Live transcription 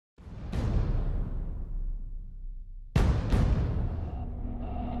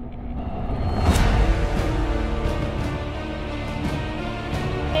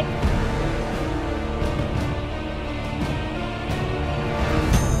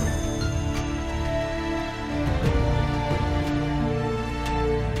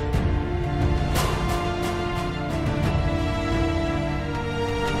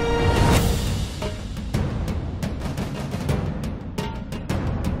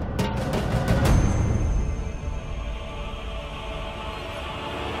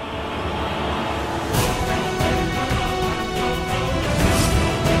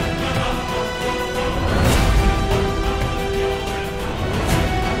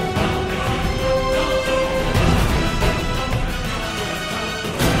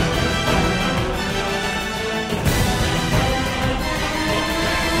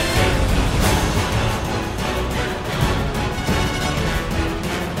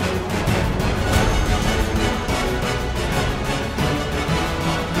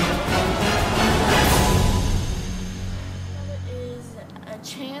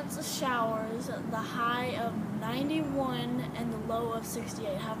of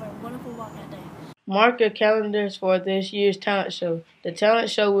 68. Have a wonderful Wildcat Day. Mark your calendars for this year's talent show. The talent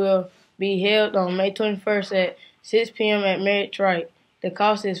show will be held on May 21st at 6 p.m. at Marriott Wright. The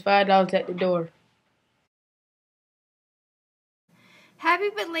cost is $5 at the door. Happy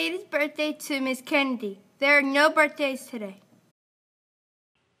belated birthday to Miss Kennedy. There are no birthdays today.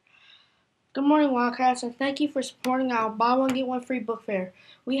 Good morning, Wildcats, and thank you for supporting our buy one get one free book fair.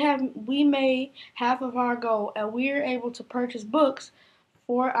 We made half of our goal, and we are able to purchase books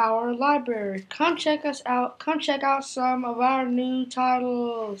for our library. Come check us out. Come check out some of our new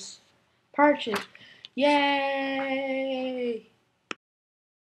titles. Purchase. Yay!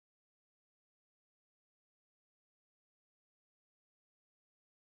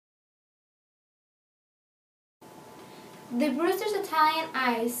 The Brewster's Italian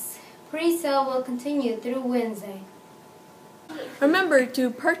Ice pre-sale will continue through Wednesday. Remember to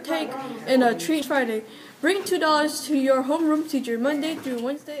partake in a Treat Friday. Bring $2 to your homeroom teacher Monday through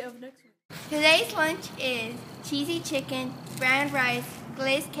Wednesday of next week. Today's lunch is cheesy chicken, brown rice,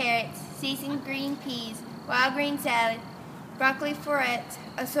 glazed carrots, seasoned green peas, wild green salad, broccoli florets,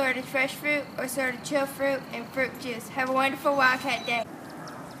 assorted fresh fruit or assorted chill fruit, and fruit juice. Have a wonderful Wildcat Day.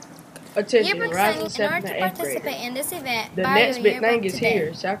 Attention, Yearbook rising signing. In 7th order to and 8th participate grade. in this event, The buy next your big yearbook thing is today.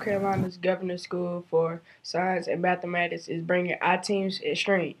 here. South Carolina's Governor's School for Science and Mathematics is bringing our teams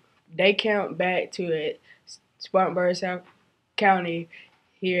Extreme. They count back to it, Spartanburg, South County,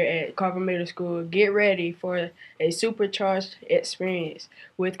 here at Carver Middle School. Get ready for a supercharged experience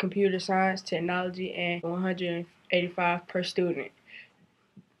with computer science, technology, and $185 per student.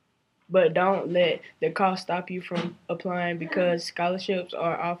 But don't let the cost stop you from applying, because scholarships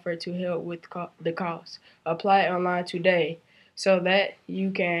are offered to help with the cost. Apply online today so that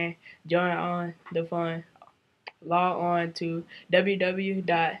you can join on the fun. Log on to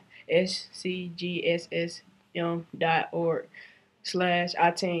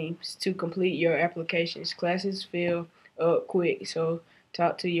www.scgssm.org/iteams to complete your applications. Classes fill up quick, so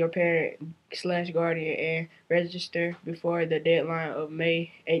talk to your parent/guardian and register before the deadline of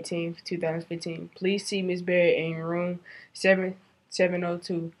May 18th, 2015. Please see Ms. Barrett in room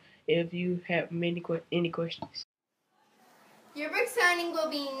 702 if you have any questions. Yearbook signing will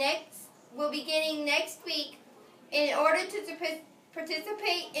be beginning next week. In order to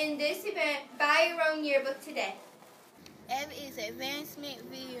participate in this event, buy your own yearbook today. EVIT is advancement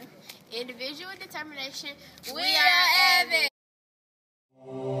via individual determination. We are EVIT.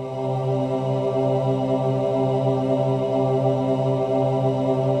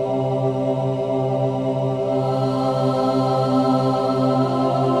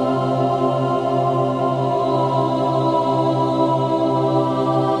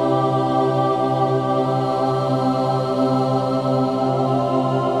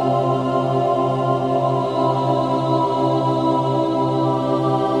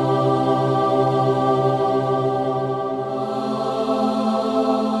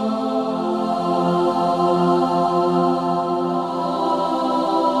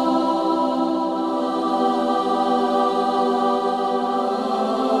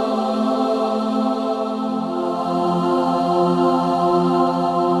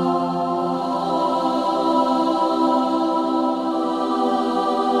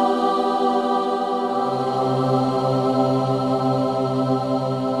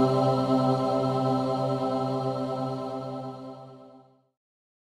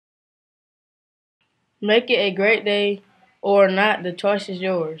 Make it a great day or not, the choice is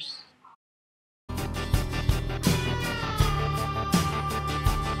yours.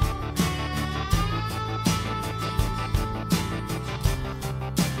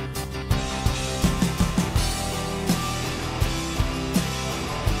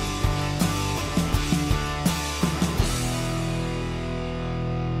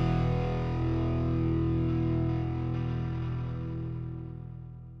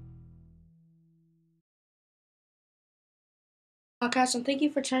 Wildcats, and thank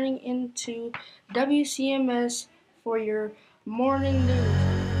you for turning into WCMS for your morning news.